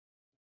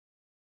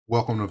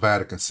Welcome to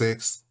Vatican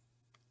 6.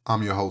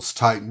 I'm your host,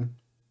 Titan.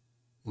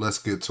 Let's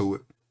get to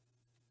it.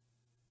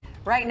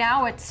 Right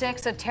now at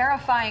 6, a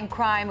terrifying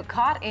crime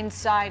caught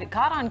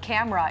on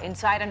camera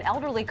inside an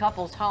elderly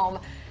couple's home.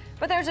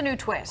 But there's a new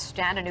twist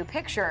and a new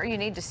picture you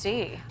need to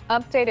see.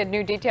 Updated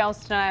new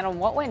details tonight on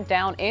what went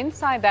down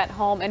inside that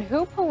home and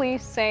who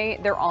police say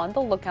they're on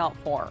the lookout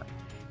for.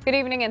 Good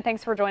evening and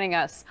thanks for joining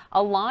us.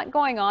 A lot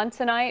going on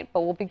tonight,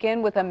 but we'll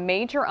begin with a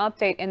major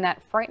update in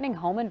that frightening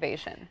home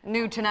invasion.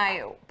 New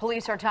tonight,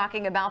 police are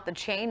talking about the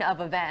chain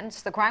of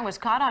events. The crime was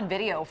caught on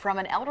video from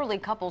an elderly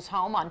couple's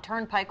home on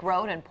Turnpike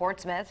Road in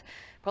Portsmouth.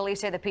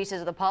 Police say the pieces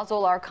of the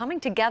puzzle are coming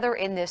together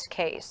in this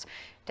case.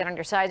 10 on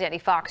your side, Andy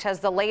Fox has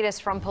the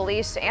latest from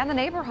police and the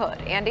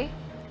neighborhood. Andy?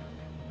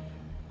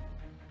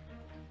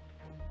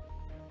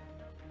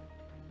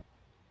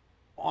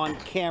 On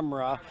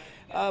camera,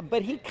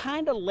 but he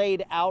kind of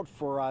laid out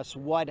for us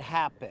what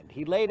happened.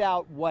 He laid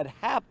out what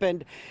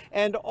happened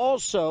and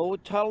also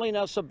telling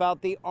us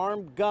about the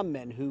armed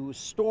gunman who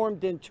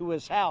stormed into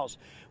his house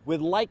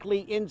with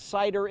likely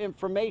insider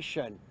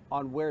information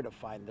on where to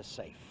find the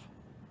safe.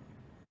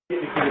 Get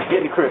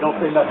in the crib. Don't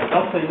say nothing.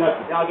 Don't say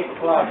nothing. Y'all get in the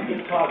closet. Get in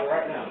the closet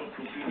right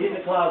now. Get in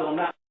the closet. I'm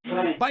not playing.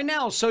 By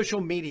now,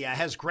 social media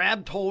has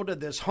grabbed hold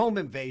of this home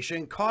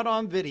invasion caught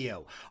on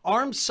video.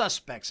 Armed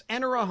suspects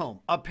enter a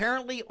home,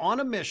 apparently on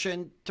a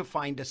mission to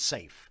find a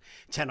safe.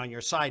 10 on your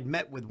side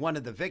met with one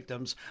of the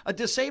victims, a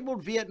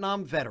disabled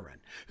Vietnam veteran,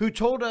 who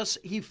told us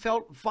he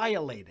felt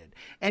violated,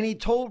 and he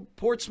told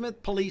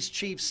Portsmouth Police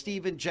Chief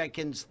Stephen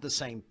Jenkins the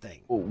same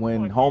thing.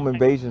 When home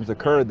invasions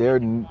occur, they're,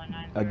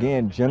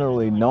 again,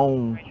 generally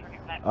known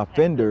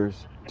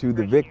offenders to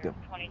the victim.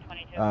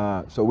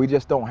 So we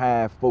just don't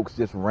have folks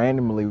just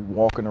randomly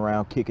walking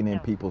around kicking in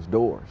people's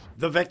doors.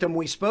 The victim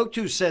we spoke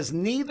to says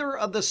neither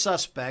of the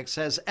suspects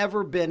has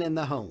ever been in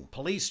the home.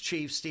 Police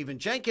Chief Stephen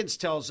Jenkins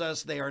tells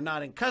us they are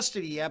not in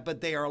custody yet,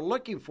 but they are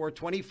looking for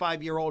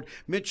 25-year-old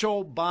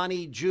Mitchell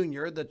Bonney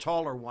Jr., the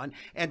taller one,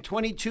 and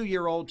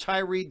 22-year-old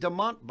Tyree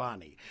DeMont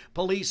Bonney.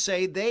 Police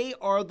say they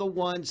are the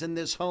ones in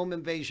this home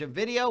invasion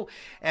video,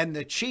 and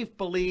the chief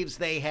believes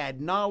they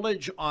had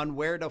knowledge on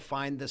where to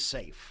find the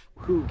safe.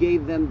 Who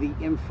gave them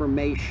the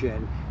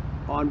information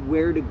on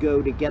where to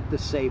go to get the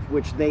safe,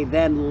 which they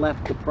then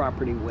left the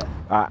property with?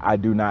 I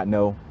do not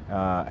know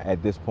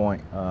at this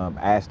point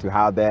as to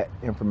how that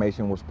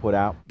information was put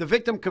out. The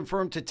victim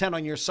confirmed to 10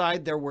 on your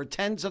side there were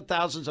tens of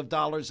thousands of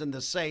dollars in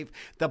the safe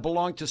that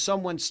belonged to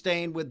someone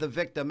staying with the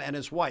victim and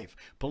his wife.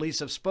 Police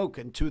have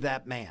spoken to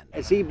that man.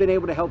 Has he been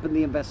able to help in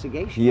the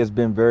investigation? He has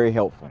been very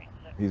helpful.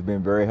 He's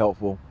been very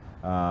helpful.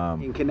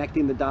 In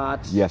connecting the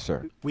dots? Yes,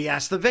 sir. We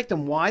asked the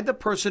victim why the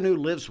person who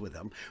lives with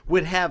him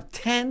would have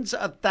tens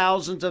of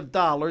thousands of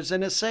dollars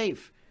in a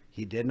safe.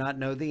 He did not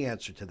know the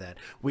answer to that.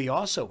 We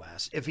also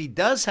asked if he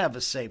does have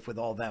a safe with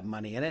all that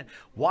money in it,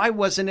 why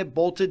wasn't it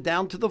bolted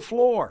down to the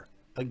floor?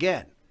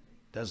 Again,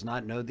 does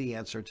not know the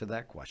answer to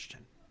that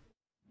question.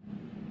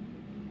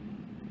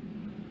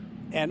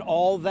 And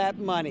all that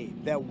money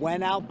that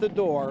went out the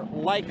door,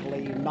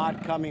 likely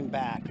not coming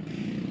back.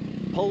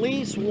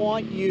 Police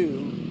want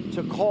you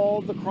to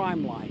call the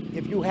crime line.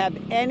 If you have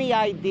any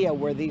idea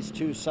where these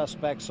two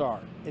suspects are,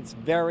 it's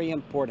very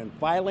important.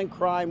 Violent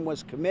crime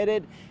was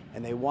committed,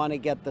 and they want to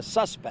get the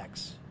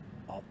suspects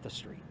off the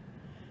street.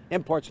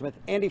 In Portsmouth,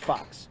 Andy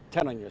Fox,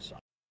 10 on your side.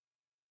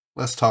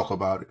 Let's talk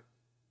about it.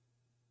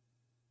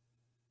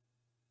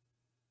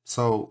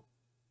 So,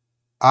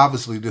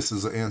 obviously, this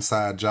is an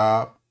inside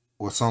job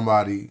where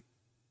someone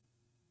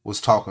was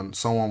talking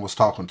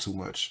too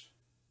much.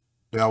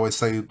 They always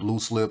say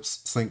loose lips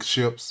sink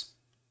ships.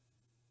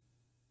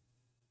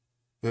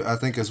 I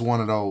think it's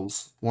one of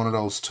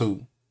those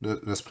two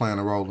that's playing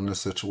a role in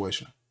this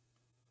situation.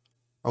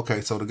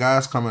 Okay, so the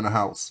guys come in the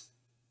house.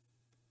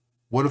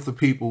 What if the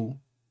people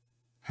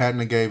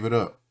hadn't gave it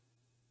up?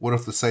 What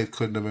if the safe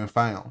couldn't have been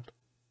found?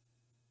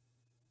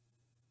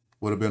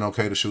 Would it have been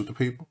okay to shoot the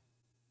people?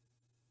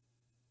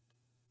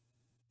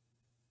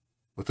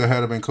 Would that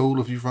have been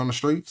cool if you from the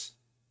streets?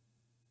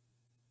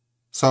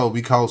 So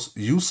because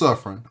you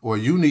suffering or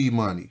you need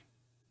money,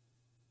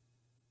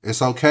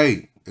 it's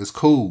okay, it's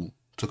cool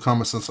to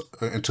come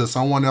into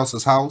someone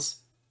else's house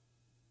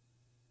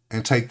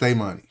and take their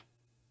money.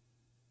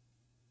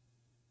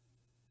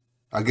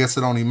 I guess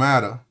it only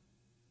matter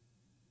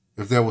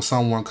if there was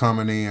someone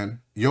coming in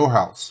your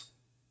house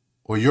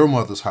or your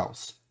mother's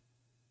house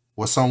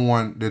or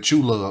someone that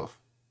you love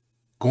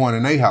going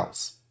in their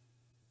house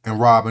and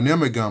robbing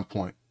them at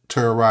gunpoint,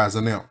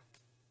 terrorizing them.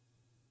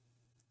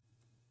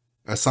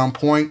 At some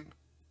point,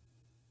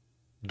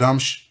 dumb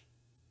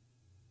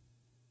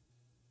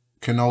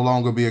can no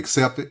longer be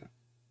accepted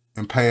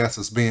and pass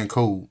as being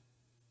cool.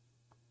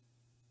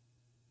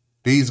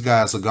 These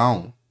guys are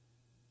gone.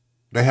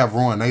 They have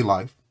ruined their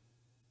life.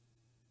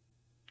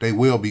 They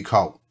will be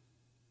caught.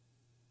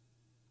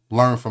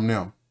 Learn from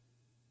them.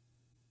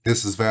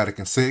 This is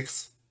Vatican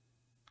 6.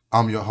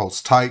 I'm your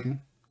host, Titan.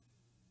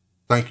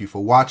 Thank you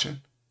for watching,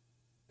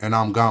 and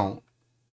I'm gone.